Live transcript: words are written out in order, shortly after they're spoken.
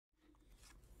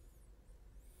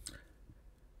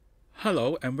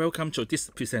Hello and welcome to this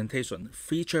presentation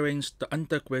featuring the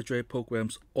undergraduate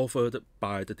programs offered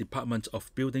by the Department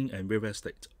of Building and Real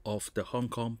Estate of the Hong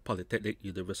Kong Polytechnic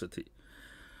University.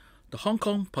 The Hong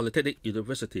Kong Polytechnic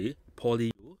University,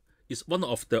 PolyU, is one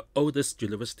of the oldest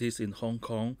universities in Hong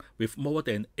Kong with more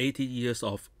than 80 years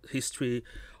of history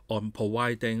on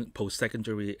providing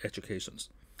post-secondary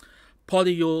educations.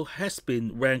 PolyU has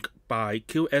been ranked by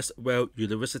QS World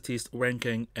Universities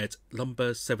ranking at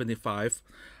number 75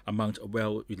 among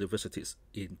world universities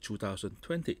in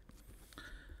 2020.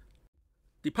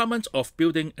 Department of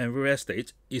Building and Real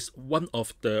Estate is one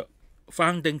of the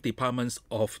founding departments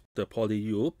of the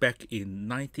PolyU back in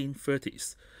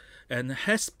 1930s and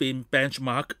has been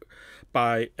benchmarked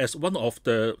as one of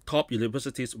the top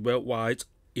universities worldwide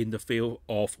in the field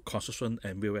of construction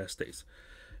and real estate.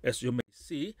 As you may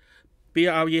see,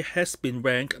 BRE has been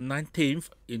ranked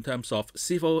 19th in terms of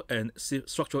civil and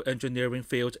structural engineering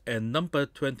field and number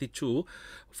 22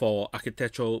 for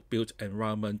architectural built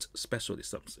environment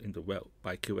specialisms in the world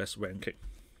by QS ranking.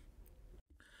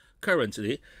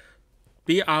 Currently,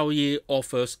 BRE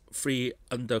offers 3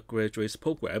 undergraduate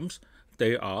programs.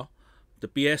 They are the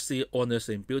BSc Honours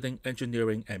in Building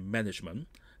Engineering and Management,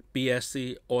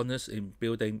 BSc Honours in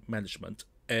Building Management,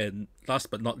 and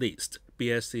last but not least,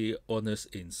 BSc Honours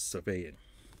in Surveying.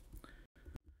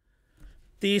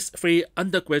 These 3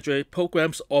 undergraduate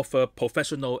programs offer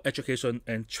professional education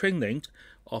and training,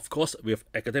 of course with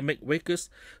academic rigors,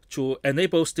 to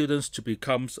enable students to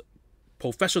become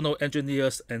professional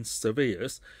engineers and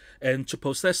surveyors, and to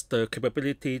possess the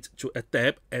capability to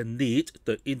adapt and lead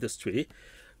the industry,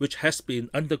 which has been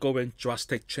undergoing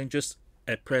drastic changes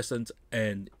at present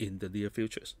and in the near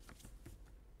future.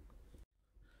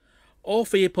 All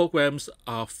 3 programs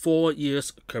are 4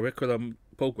 years curriculum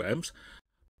programs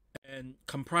and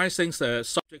comprising the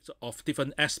subjects of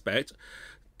different aspects.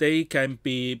 They can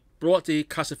be broadly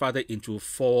classified into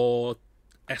 4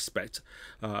 aspects,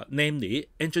 namely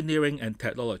engineering and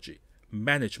technology,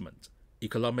 management,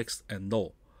 economics, and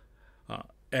law.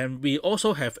 And we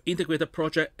also have integrated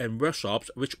project and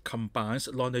workshops which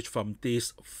combines knowledge from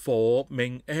these 4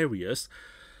 main areas.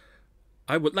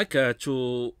 I would like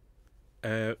to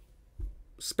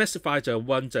specify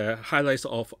the highlights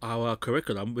of our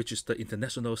curriculum, which is the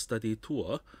International Study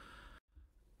Tour.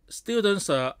 Students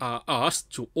are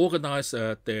asked to organize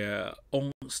their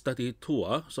own study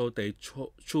tour, so they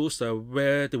choose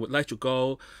where they would like to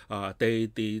go. They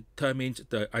determine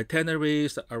the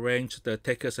itineraries, arrange the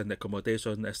tickets and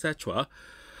accommodation, etc.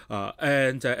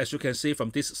 And as you can see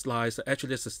from these slides,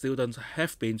 actually the students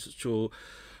have been to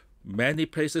many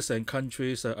places and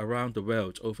countries around the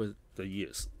world over the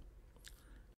years.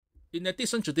 In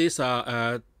addition to this,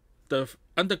 the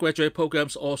undergraduate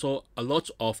programs also a lot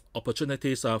of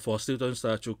opportunities for students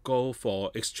to go for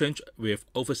exchange with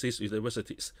overseas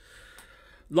universities.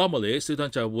 Normally,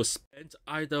 students would spend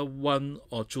either 1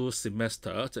 or 2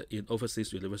 semesters in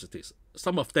overseas universities.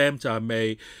 Some of them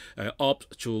may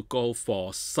opt to go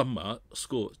for summer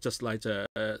school, just like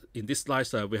in this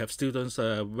slide we have students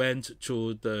went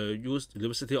to the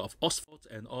University of Oxford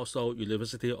and also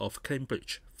University of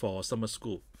Cambridge for summer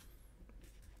school.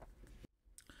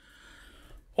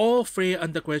 All 3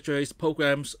 undergraduate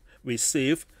programs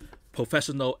receive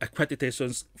professional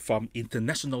accreditations from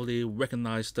internationally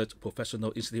recognized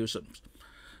professional institutions.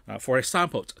 For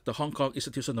example, the Hong Kong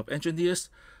Institution of Engineers,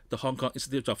 the Hong Kong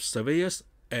Institute of Surveyors,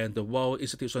 and the World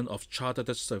Institution of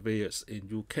Chartered Surveyors in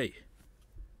UK.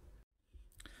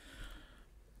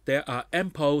 There are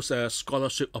ample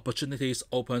scholarship opportunities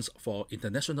open for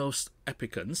international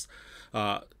applicants.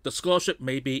 The scholarship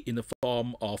may be in the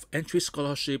form of entry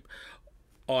scholarship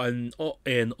or in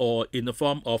the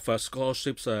form of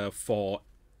scholarships for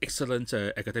excellent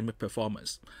academic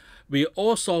performance. We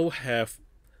also have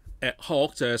ad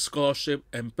hoc scholarship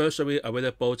and bursary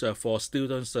available for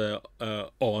students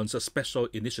on special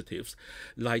initiatives,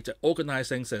 like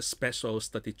organizing special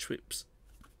study trips.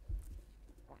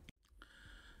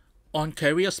 On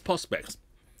career prospects,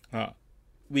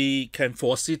 we can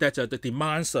foresee that the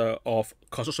demands of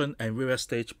construction and real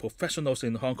estate professionals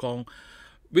in Hong Kong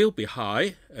will be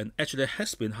high, and actually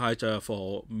has been high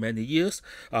for many years,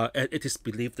 and it is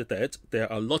believed that there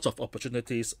are lots of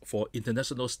opportunities for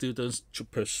international students to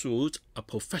pursue a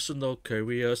professional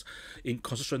careers in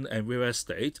construction and real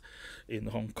estate in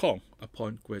Hong Kong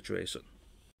upon graduation.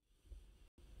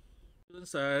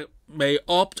 Students may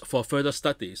opt for further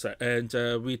studies, and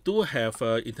we do have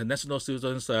international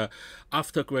students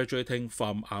after graduating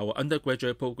from our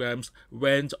undergraduate programs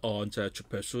went on to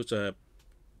pursue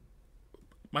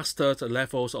master's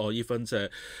levels or even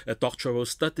doctoral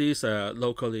studies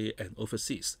locally and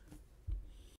overseas.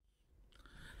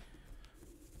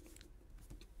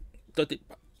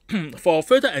 For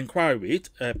further inquiry,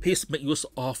 please make use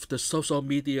of the social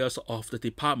medias of the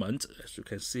department, as you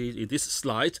can see in this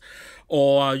slide,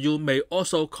 or you may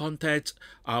also contact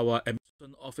our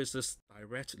admission officers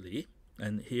directly,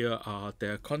 and here are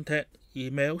their contact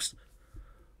emails.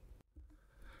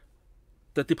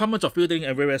 The Department of Building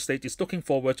and Real Estate is looking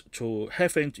forward to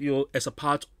having you as a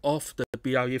part of the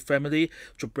BRE family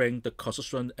to bring the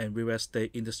construction and real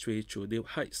estate industry to new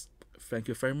heights. Thank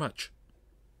you very much.